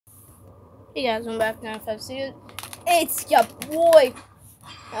Hey guys, I'm back now. 5 Studios. It's your boy,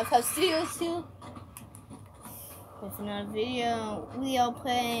 5 Studios here with another video. We are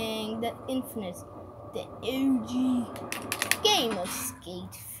playing the infamous, the OG game of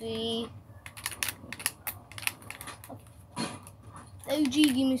Skate 3. OG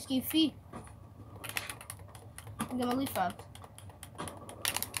game of Skate 3. I got my leaf up.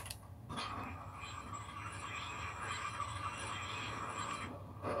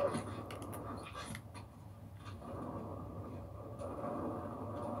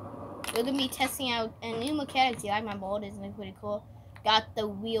 We're gonna be testing out a new mechanics. You like my board? Isn't it pretty cool? Got the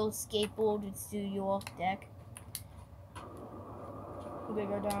wheel skateboard with New York deck. We're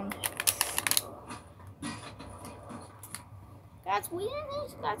gonna go down. Guys, we didn't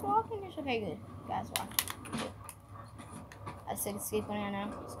this. Guys, walking this. Okay, good. Guys, walk. I said skateboarding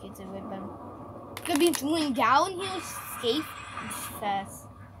now. Skates are way better. Gonna be doing downhill skate fast.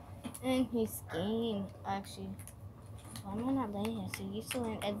 And he's game actually. Why am I not landing here? So I used to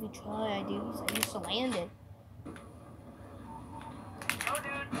land every try I do. So I used to land it. Yo, dude.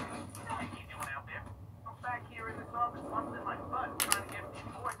 What are you doing out there? I'm back here in this office busting my butt trying to get these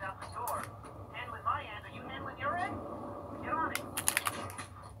boards out the door. Handling my end. Are you handling your end? Get on it.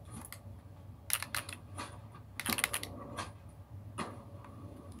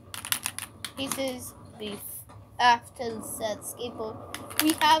 Pieces beef. After the set skateboard,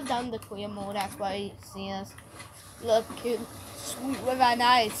 we have done the clear mode. That's why you see us looking sweet with our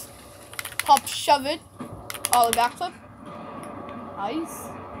nice pop shove it. All the backflip. Nice.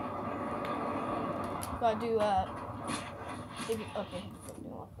 Gotta do okay.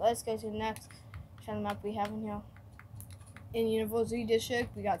 Let's go to the next channel map we have in here. In University District,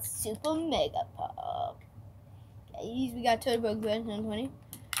 we got Super Mega Park. Guys, we got Turbo Grand 120.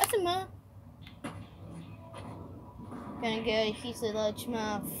 That's a map. Gonna get a piece of lunch.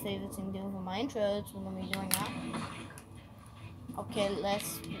 My favorite thing to do for my intros. We're gonna be doing that. Okay,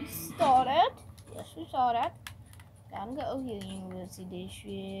 let's restart it. Yes, we saw that. Gotta go here, University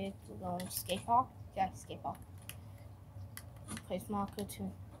District. We're going skate park. Yeah, skate park. Place marker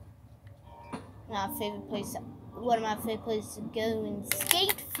too. My favorite place. One of my favorite places to go and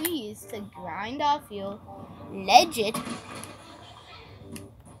skate free is to grind our field, ledge it.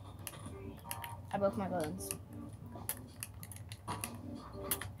 I broke my bones.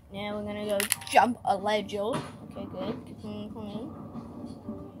 Now we're gonna go jump a ledge. Okay, good. Come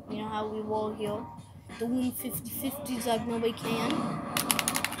in. You know how we roll here. Doing 50-50s like nobody can.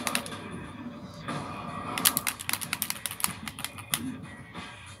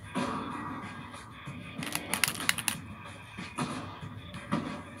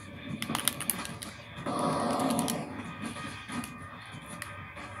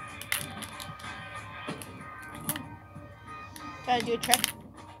 Try to do a trick.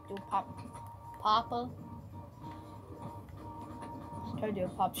 Do a popper. Try to do a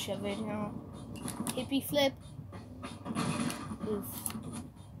pop shove it here. Hippie flip. Oof.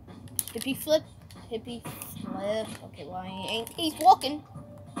 Hippie flip. Hippie flip. Okay, well, he ain't. He's walking.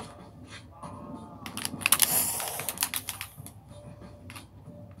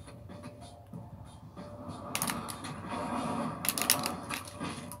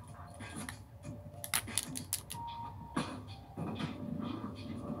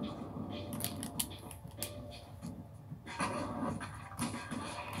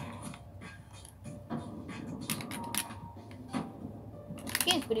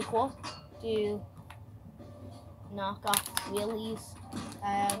 Game's pretty cool. To knock off wheelies.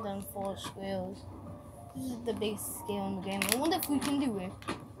 I have done 4 squares. This is the biggest scale in the game. I wonder if we can do it.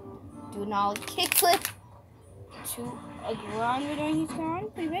 Do an ollie kickflip to a grinder during his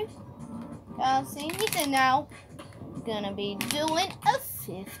turn. Pretty big. See, he said now gonna be doing a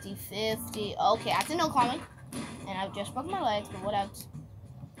 50-50. Okay, I didn't know coming. And I've just broke my legs, but what else?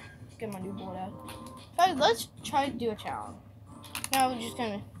 Get my new board out. Let's try to do a challenge. Now we're just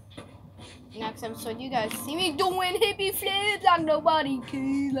gonna next episode you guys see me doing hippie flips like nobody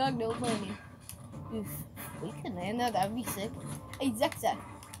can, like nobody. If we could land that, that'd be sick. Hey, Zek.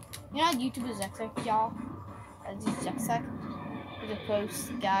 You know how YouTuber Zek, y'all? That's just Zek. He's a pro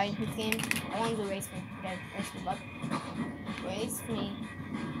guy in his game. I want him to race me. Okay, race me, bud. Race me.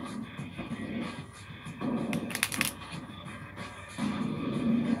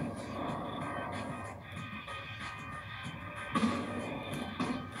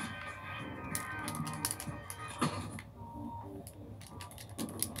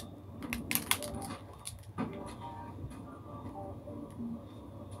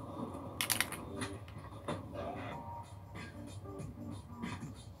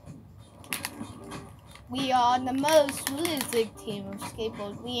 We are the most realistic team of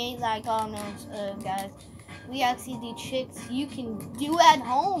skateboards. We ain't like all those guys. We actually do tricks you can do at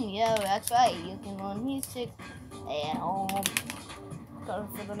home. Yo, that's right. You can learn these tricks at home. Go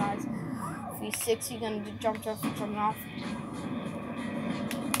for the nice 360. You're gonna do jump off.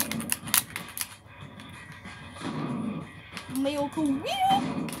 Miracle wheel.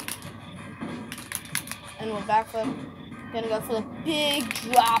 And we're back for. Gonna go for the big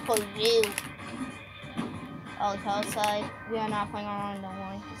drop of wheel. Oh, the outside. We are not playing around, don't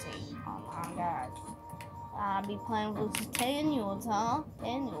worry. See, oh my god. I'll be playing with 10-year-olds, huh?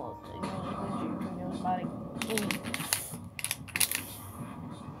 10-year-olds. Like,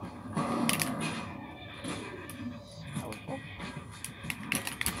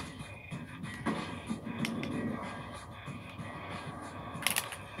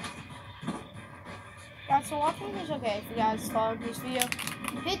 guys, so watching this, okay, if you guys followed this video,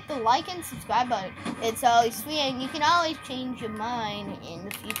 hit the like and subscribe button. It's always free and you can always change your mind in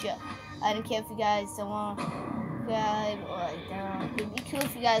the future. I don't care if you guys don't want to subscribe or it'd be cool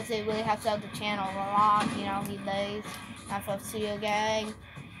if you guys did really have to have the channel a lot, you know, these days. Not for studio gang.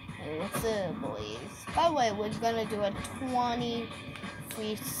 Hey, what's up, boys? By the way, we're gonna do a 20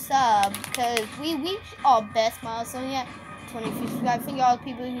 free sub because we reached our best milestone yet. 20 free subscribers. I think all the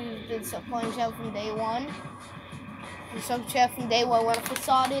people who've been supporting the channel from day one. And some channel from day one when I first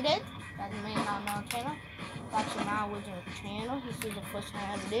started it. That may not know channel. Actually, my original channel. This was the first one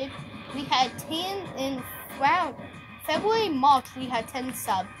I ever did. We had 10 in February, March. We had 10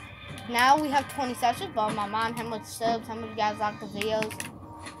 subs. Now we have 20 subs. Just blow my mind how much subs, how many guys like the videos.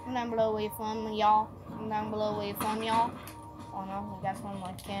 Comment down below where you're from, y'all. Comment down below where you're from, y'all. Oh no, you guys from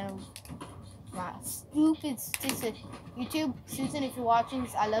my channel. My stupid sister. YouTube, Susan, if you're watching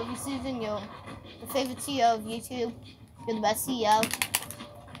this, I love you, Susan. You're the favorite CEO of YouTube. You're the best CEO.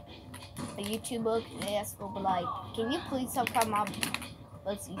 A YouTuber can ask for, but like, can you please stop coming up?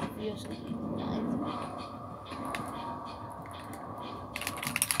 Let's see, videos.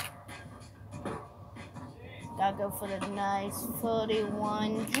 Gotta go for the nice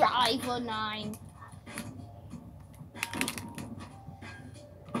 31 driver 9.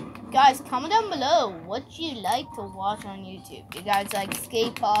 Guys, comment down below what you like to watch on YouTube. You guys like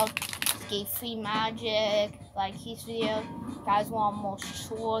skate park, skate free magic, like his video. You guys want more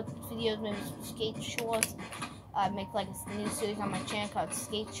short videos, maybe some skate shorts. I make like a new series on my channel called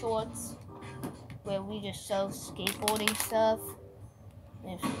Skate Shorts, where we just show skateboarding stuff.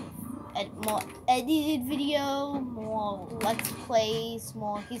 If more edited video, more let's plays,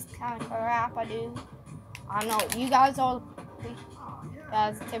 more his kind of crap I do. I know you guys all.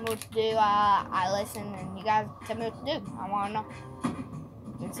 Guys, tell me what to do. I listen, and you guys tell me what to do. I want to know.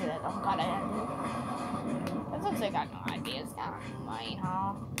 You can see that I'm kind of. That looks like I got no idea. It's kind of annoying,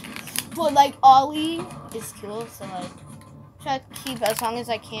 huh? But like Ollie is cool, so like try to keep as long as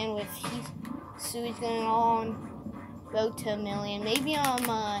I can with his series going on. Go to 1 million. Maybe on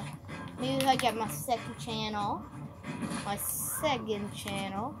my. Maybe if I get my second channel.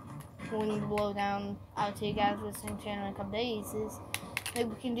 When we blow down, I'll tell you guys with the same channel in a couple days. Maybe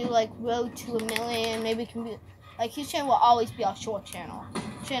we can do like road to 1 million. Maybe it can be like his channel will always be our short channel.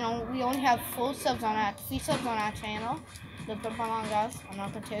 We only have 4 subs on that, 3 subs on our channel. Look up on guys. I'm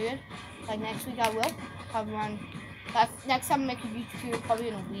not gonna tell you. Like next week I will have one. Next time I make a YouTube video probably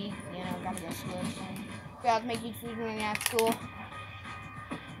in a week. You know, gotta get school. Guys, make YouTube videos when you're at school.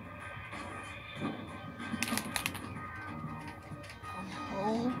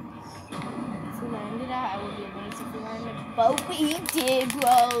 Oh. If we landed that, I would be amazed if we landed. But we did,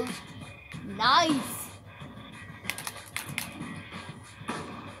 bros. Nice.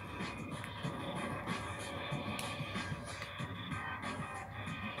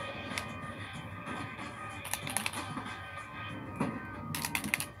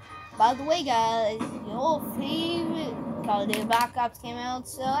 By the way, guys, your favorite Call of Duty Black Ops came out,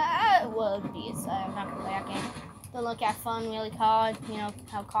 so I would be excited. I'm not gonna play that game. Don't look at fun, really COD. You know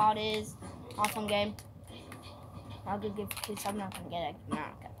how COD is. Awesome game. I'll give please. I'm not gonna get it. I'm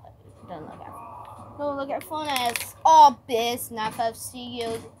not gonna play it. Don't look at fun. Don't look at fun as all best 95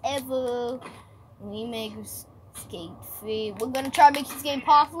 studios ever. We make skate free. We're gonna try to make this game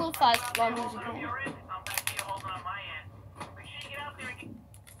possible fast as long as we can.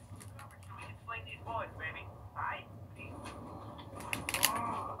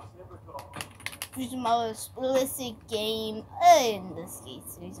 This is the most realistic game in the skate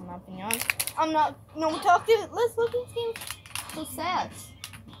series, in my opinion. I'm not. No, we're talking. Let's look at this game. So sad.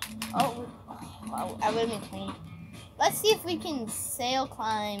 Oh, I would have been clean. Let's see if we can sail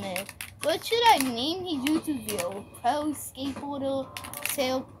climb it. What should I name his YouTube video? Pro skateboarder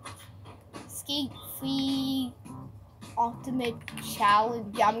sail skate Free Ultimate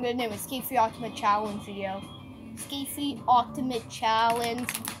Challenge. Yeah, I'm gonna name it Skate Free Ultimate Challenge video. Skate Free Ultimate Challenge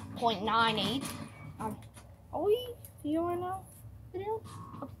 .98. Are we viewing now? Video?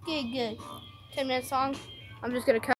 Okay, good. 10 minutes long. I'm just gonna cut.